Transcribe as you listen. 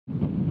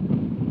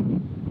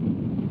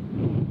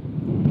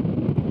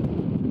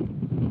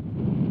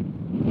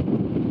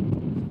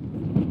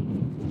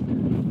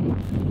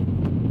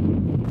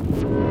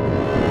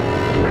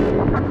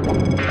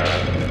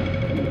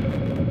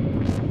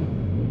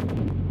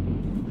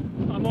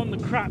I'm on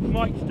the crap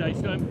mic today,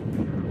 so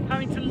I'm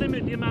having to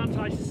limit the amount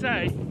I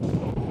say.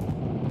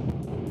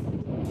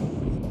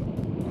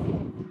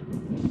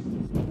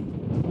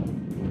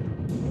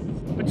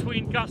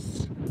 Between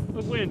gusts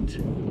of wind.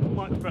 The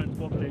microphone's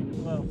wobbling as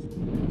well.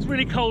 It's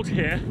really cold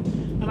here,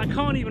 and I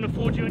can't even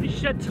afford you any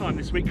shed time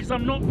this week because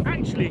I'm not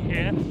actually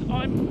here.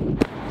 I'm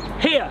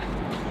here,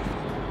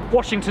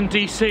 Washington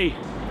DC.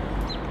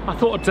 I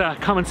thought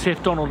I'd come and see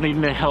if Donald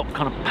needed any help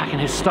kind of packing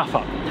his stuff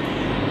up.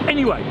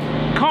 Anyway,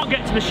 can't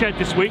get to the shed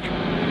this week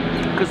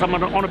because I'm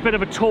on a bit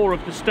of a tour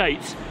of the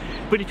States.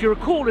 But if you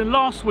recall in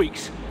last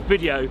week's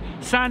video,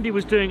 Sandy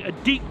was doing a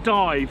deep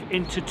dive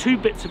into two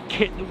bits of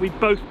kit that we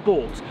both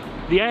bought.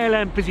 The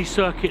ALM Busy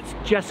Circuits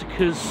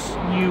Jessica's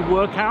new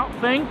workout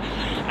thing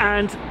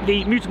and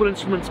the Mutable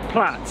Instruments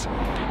Plaits.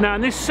 Now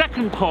in this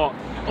second part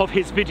of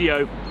his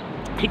video,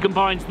 he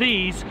combines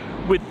these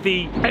with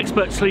the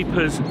Expert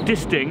Sleepers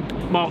Disting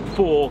Mark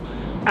IV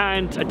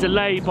and a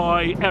delay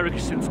by Erica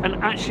Synths, and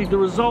actually the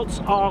results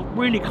are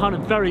really kind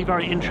of very,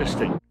 very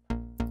interesting.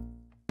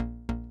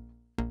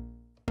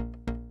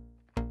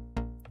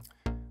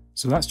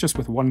 So that's just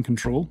with one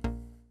control.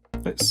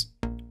 Let's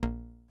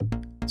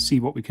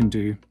see what we can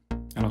do,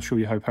 and I'll show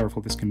you how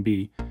powerful this can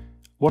be.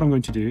 What I'm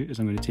going to do is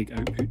I'm going to take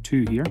output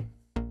 2 here,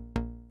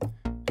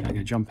 and I'm going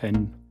to jump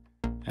in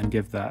and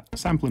give that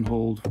sample and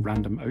hold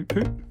random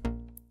output.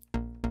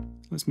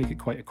 Let's make it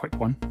quite a quick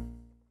one,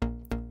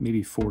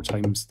 maybe 4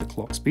 times the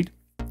clock speed.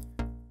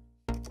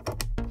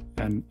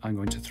 And I'm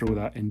going to throw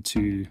that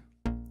into,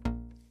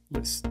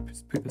 let's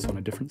put this on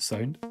a different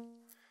sound.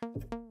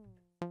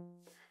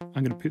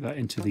 I'm going to put that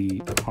into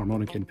the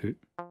harmonic input.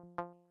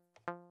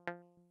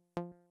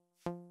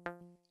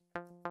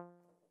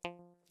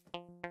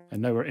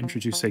 And now we're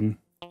introducing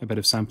a bit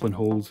of sample and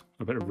hold,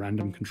 a bit of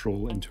random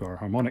control into our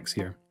harmonics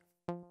here.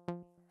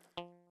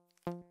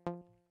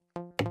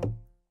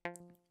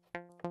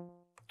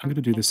 I'm going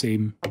to do the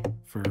same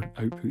for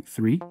output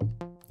 3.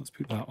 Let's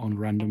put that on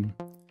random.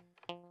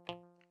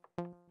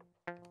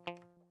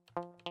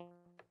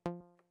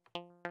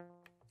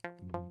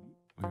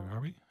 Where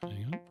are we?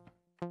 Hang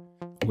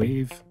on.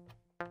 Wave.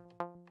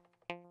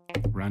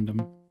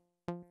 Random.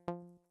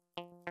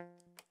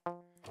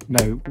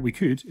 Now, we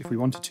could, if we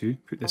wanted to,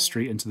 put this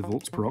straight into the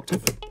volts per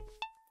octave.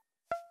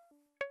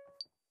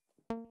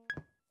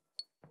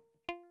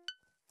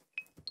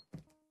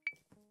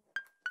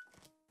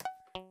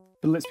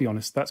 But let's be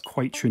honest, that's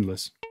quite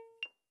tuneless.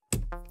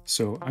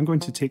 So I'm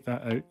going to take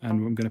that out and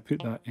I'm going to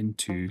put that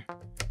into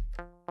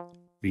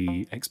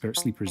the Expert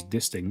Sleepers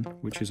Disting,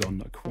 which is on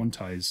the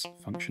quantize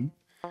function.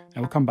 And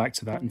we'll come back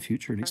to that in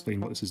future and explain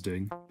what this is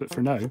doing. But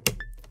for now,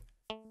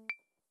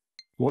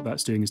 what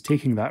that's doing is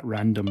taking that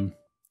random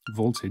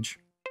voltage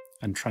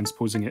and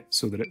transposing it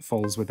so that it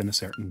falls within a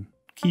certain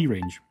key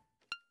range.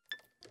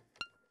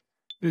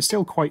 It's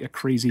still quite a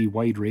crazy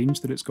wide range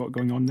that it's got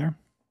going on there.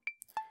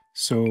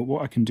 So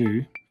what I can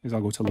do is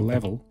I'll go to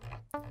level,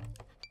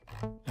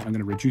 and I'm going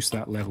to reduce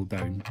that level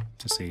down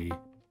to say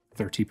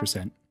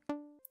 30%,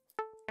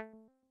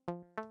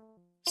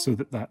 so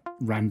that that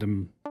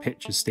random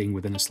pitch is staying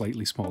within a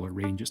slightly smaller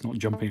range. It's not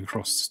jumping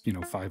across,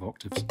 5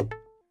 octaves.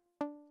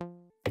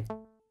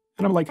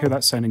 And I like how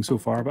that's sounding so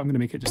far, but I'm going to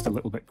make it just a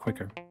little bit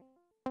quicker.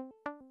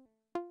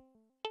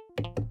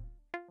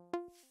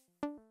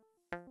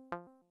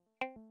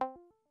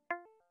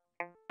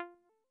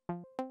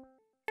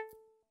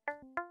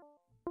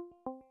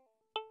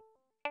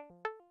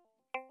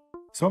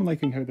 So I'm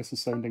liking how this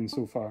is sounding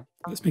so far.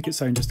 Let's make it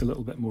sound just a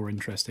little bit more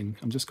interesting.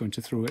 I'm just going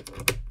to throw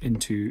it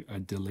into a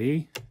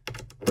delay,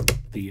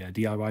 the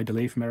DIY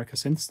delay from Erica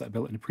Synths that I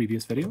built in a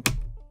previous video.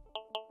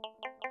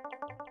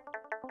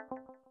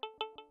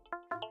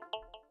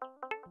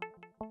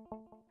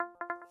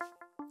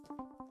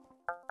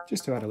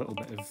 Just to add a little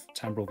bit of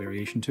timbral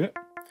variation to it.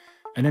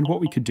 And then what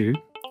we could do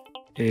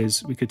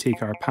is we could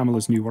take our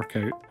Pamela's new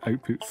workout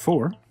output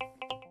 4,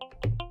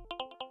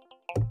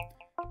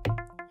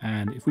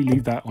 and if we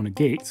leave that on a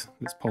gate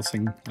that's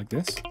pulsing like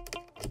this,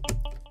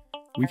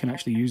 we can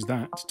actually use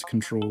that to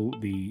control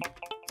the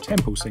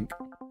tempo sync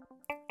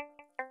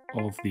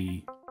of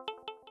the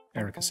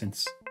Erica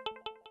Synths,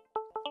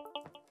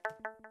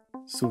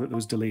 so that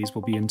those delays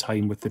will be in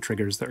time with the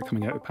triggers that are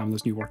coming out of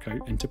Pamela's new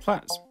workout into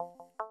Plaits.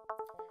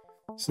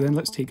 So then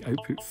let's take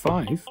output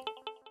 5,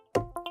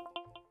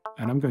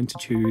 and I'm going to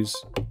choose,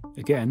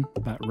 again,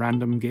 that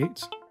random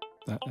gate,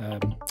 that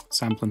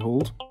sample and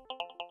hold,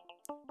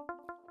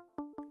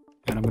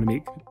 and I'm going to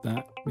make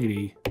that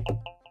maybe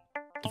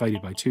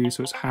divided by 2,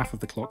 so it's half of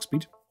the clock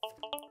speed,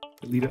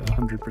 but leave it at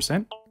 100%,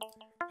 and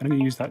I'm going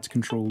to use that to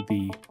control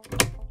the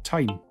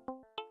time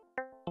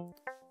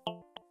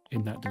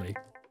in that delay.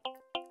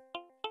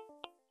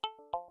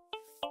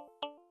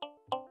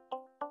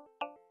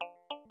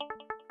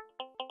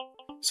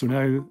 So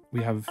now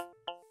we have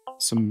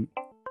some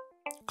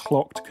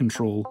clocked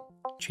control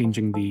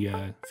changing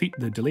the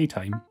delay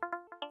time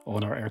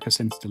on our Erica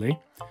Synths delay,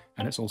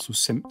 and it's also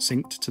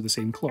synced to the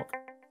same clock.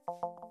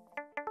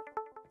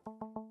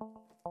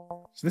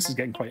 So this is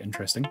getting quite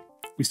interesting.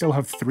 we still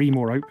have 3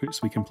 more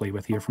outputs we can play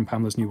with here from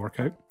Pamela's new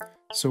workout.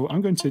 So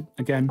I'm going to,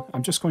 again,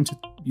 I'm just going to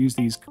use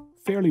these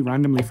fairly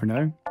randomly for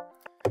now.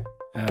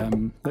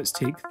 Let's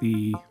take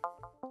the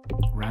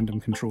random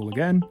control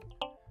again.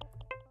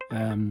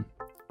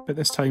 But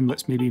this time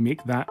let's maybe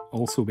make that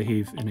also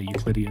behave in a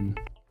Euclidean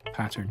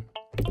pattern.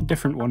 A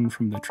different one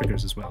from the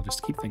triggers as well, just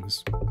to keep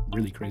things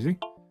really crazy.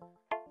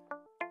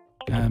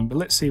 But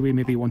let's say we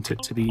maybe want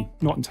it to be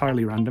not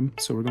entirely random,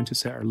 so we're going to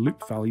set our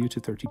loop value to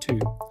 32.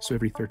 So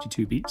every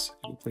 32 beats,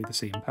 it will play the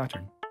same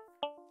pattern.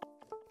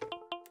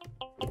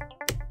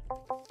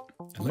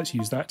 And let's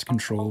use that to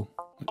control,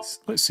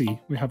 let's see,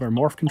 we have our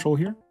morph control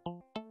here,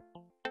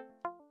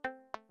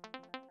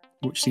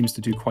 which seems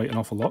to do quite an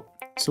awful lot.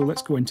 So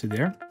let's go into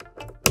there,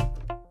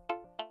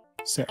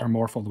 set our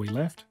morph all the way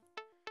left,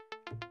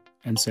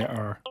 and set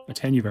our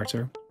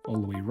attenuverter all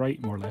the way right,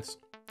 more or less.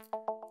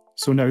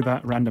 So now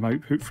that random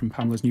output from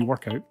Pamela's new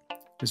workout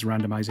is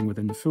randomizing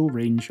within the full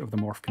range of the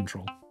morph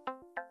control,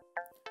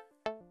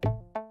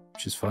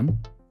 which is fun,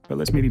 but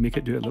let's maybe make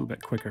it do it a little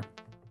bit quicker.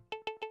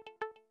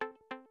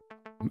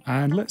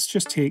 And let's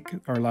just take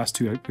our last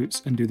 2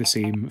 outputs and do the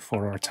same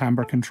for our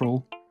timbre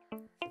control.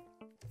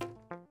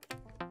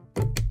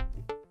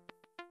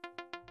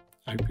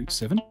 Output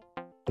 7.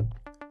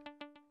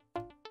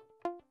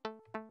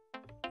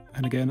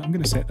 And again, I'm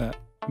going to set that,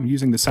 I'm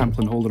using the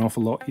sample and hold an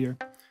awful lot here,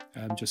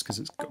 just because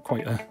it's got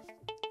quite a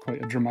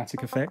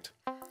dramatic effect.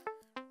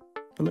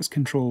 But let's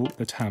control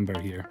the timbre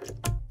here.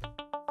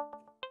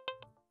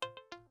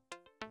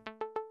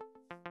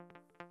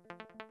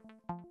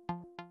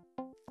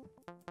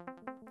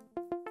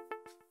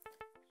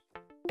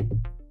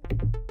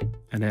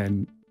 And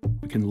then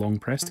we can long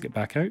press to get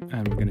back out,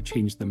 and we're going to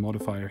change the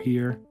modifier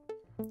here.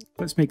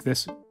 Let's make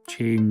this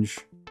change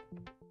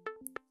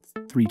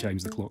 3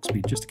 times the clock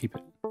speed, just to keep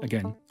it,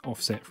 again,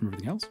 offset from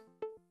everything else.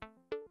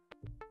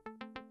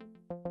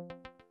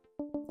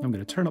 I'm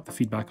going to turn up the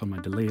feedback on my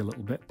delay a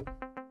little bit,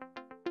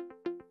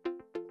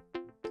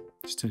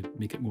 just to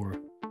make it more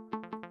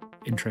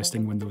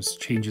interesting when those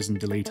changes in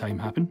delay time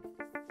happen.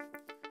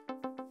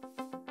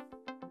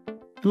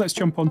 And let's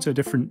jump onto a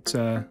different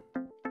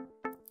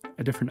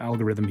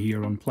algorithm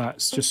here on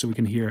Plaits, just so we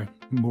can hear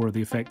more of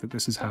the effect that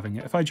this is having.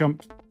 If I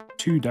jump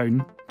 2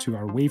 down to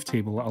our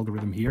wavetable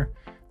algorithm here,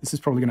 this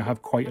is probably going to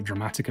have quite a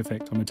dramatic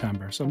effect on the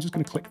timbre. So I'm just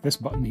going to click this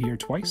button here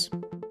twice.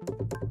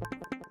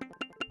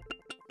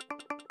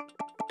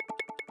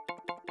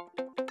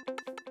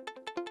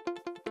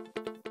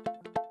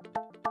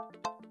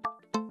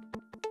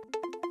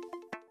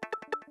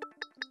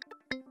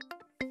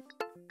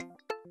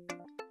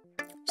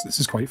 So this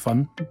is quite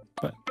fun,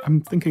 but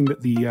I'm thinking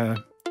that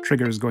the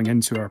triggers going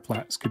into our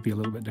Plaits could be a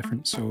little bit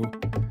different, so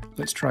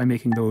let's try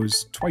making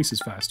those twice as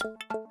fast.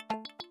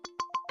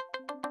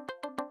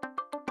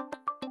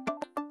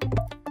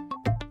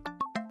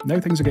 Now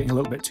things are getting a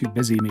little bit too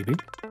busy maybe,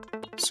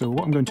 so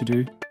what I'm going to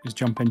do is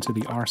jump into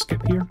the R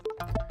skip here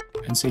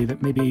and say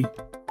that maybe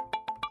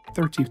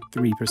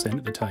 33%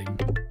 of the time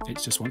it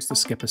just wants to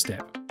skip a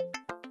step.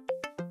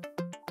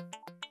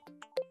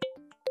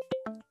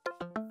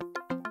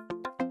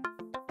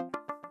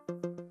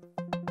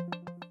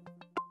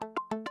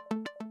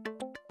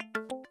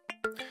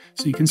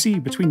 So you can see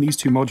between these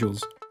 2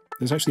 modules,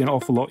 there's actually an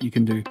awful lot you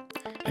can do.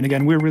 And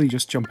again, we're really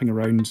just jumping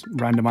around,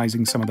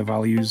 randomizing some of the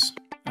values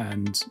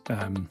and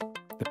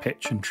the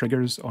pitch and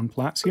triggers on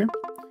Plaits here.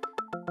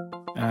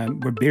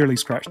 We're barely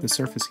scratched the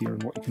surface here on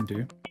what you can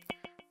do.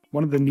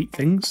 One of the neat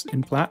things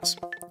in Plaits,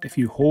 if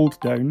you hold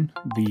down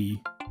the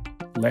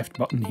left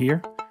button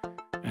here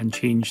and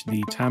change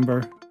the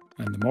timbre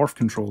and the morph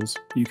controls,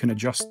 you can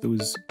adjust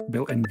those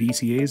built-in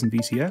VCAs and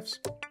VCFs,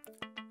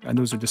 and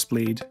those are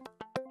displayed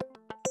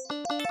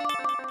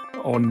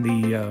on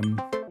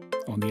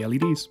the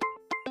LEDs.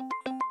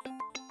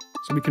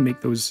 So we can make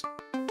those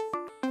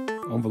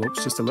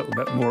envelopes just a little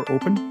bit more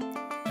open,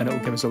 and it will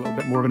give us a little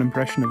bit more of an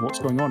impression of what's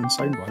going on in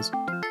sound-wise.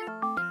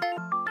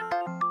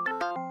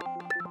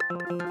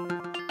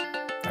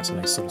 That's a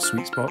nice sort of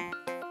sweet spot.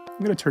 I'm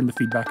going to turn the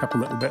feedback up a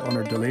little bit on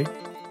our delay,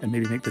 and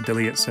maybe make the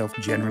delay itself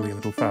generally a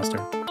little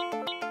faster.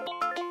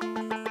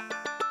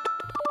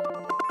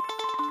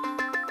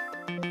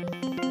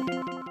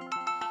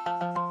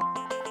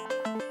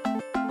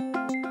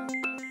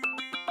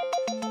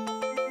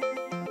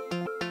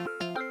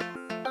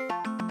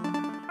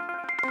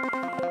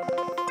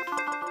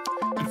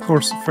 Of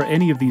course, for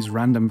any of these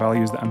random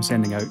values that I'm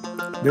sending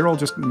out, they're all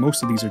just,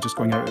 most of these are just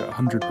going out at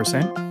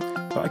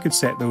 100%, but I could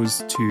set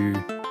those to,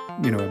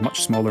 you know, a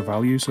much smaller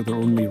value, so they're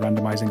only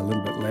randomizing a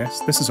little bit less.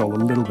 This is all a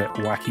little bit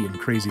wacky and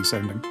crazy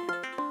sounding.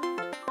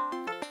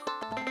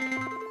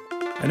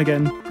 And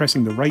again,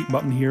 pressing the right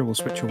button here will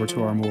switch over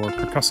to our more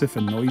percussive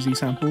and noisy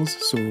samples,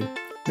 so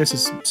this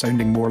is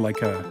sounding more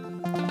like a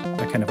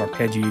kind of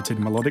arpeggiated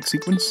melodic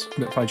sequence,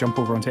 but if I jump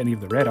over onto any of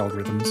the red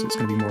algorithms, it's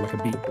going to be more like a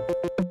beat.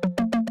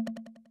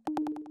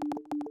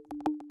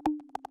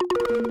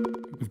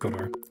 We've got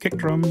our kick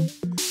drum,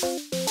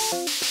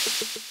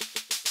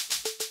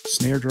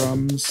 snare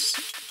drums,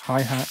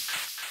 hi-hat,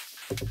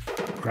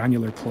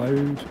 granular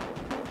cloud,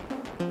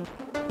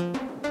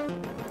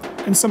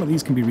 And some of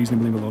these can be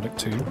reasonably melodic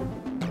too.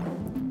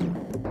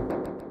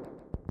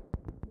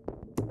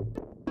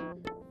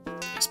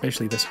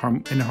 Especially this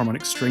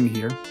inharmonic string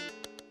here.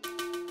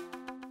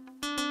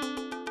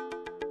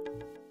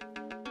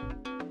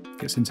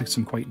 Gets into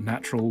some quite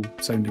natural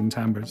sounding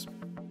timbres.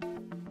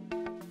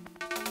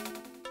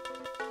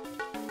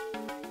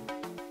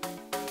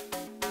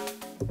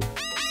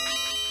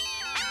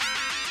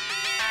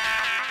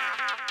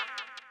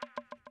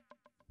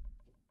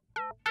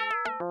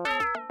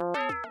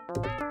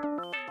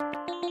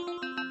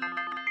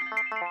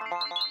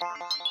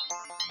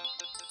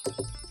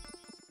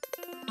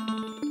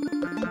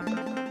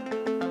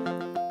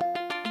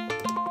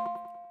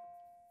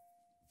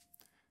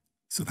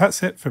 So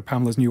that's it for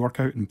Pamela's new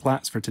workout in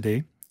Plaits for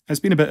today. It's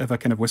been a bit of a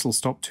kind of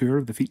whistle-stop tour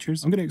of the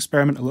features. I'm going to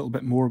experiment a little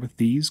bit more with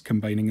these,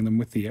 combining them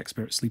with the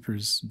Expert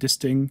Sleeper's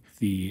disting,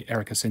 the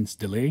Erica Synth's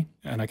delay,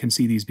 and I can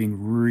see these being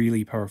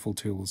really powerful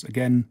tools.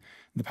 Again,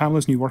 the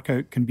Pamela's new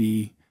workout can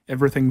be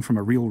everything from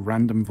a real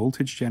random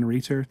voltage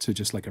generator to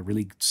just like a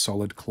really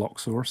solid clock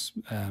source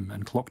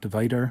and clock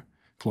divider,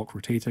 clock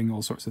rotating,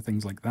 all sorts of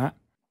things like that.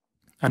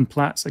 And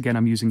Plaits, again,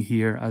 I'm using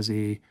here as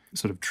a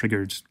sort of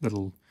triggered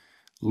little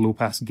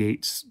low-pass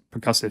gates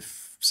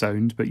percussive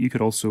sound, but you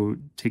could also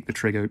take the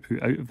trig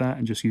output out of that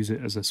and just use it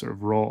as a sort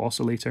of raw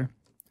oscillator.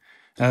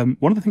 One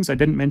of the things I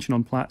didn't mention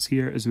on Plaits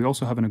here is we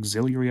also have an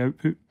auxiliary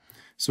output.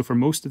 So for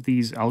most of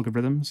these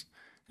algorithms,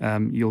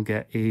 you'll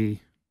get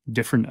a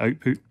different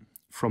output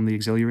from the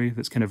auxiliary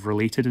that's kind of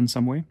related in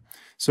some way.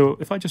 So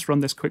if I just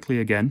run this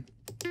quickly again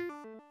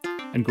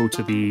and go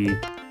to the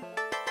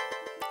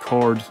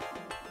chord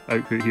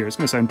output here, it's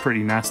going to sound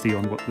pretty nasty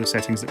on what the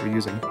settings that we're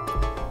using.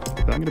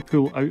 But I'm going to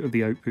pull out of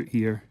the output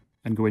here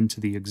and go into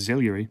the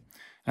auxiliary,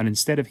 and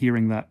instead of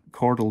hearing that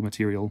chordal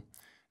material,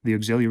 the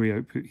auxiliary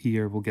output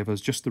here will give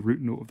us just the root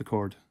note of the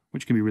chord,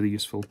 which can be really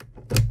useful.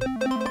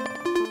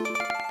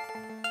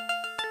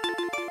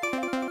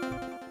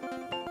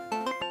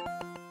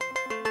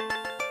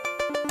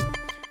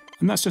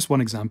 And that's just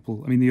one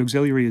example. I mean, the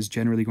auxiliary is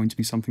generally going to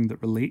be something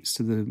that relates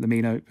to the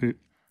main output,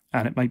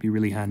 and it might be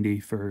really handy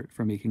for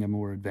making a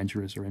more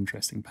adventurous or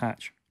interesting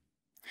patch.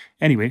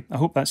 Anyway, I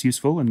hope that's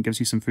useful and gives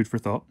you some food for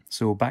thought,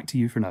 so back to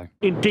you for now.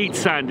 Indeed,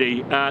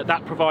 Sandy,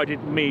 that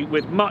provided me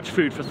with much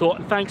food for thought,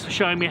 and thanks for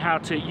showing me how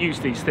to use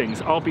these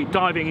things. I'll be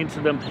diving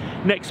into them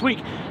next week,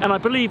 and I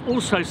believe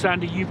also,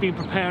 Sandy, you've been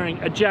preparing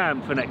a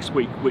jam for next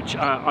week, which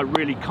I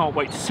really can't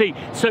wait to see.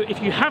 So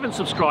if you haven't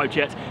subscribed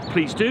yet,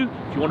 please do.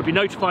 If you want to be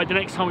notified the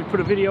next time we put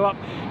a video up,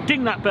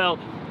 ding that bell,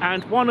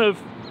 and one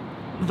of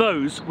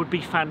those would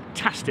be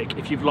fantastic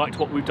if you've liked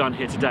what we've done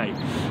here today.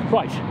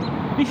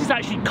 Right, this is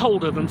actually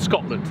colder than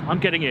Scotland. I'm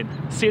getting in.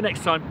 See you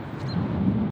next time.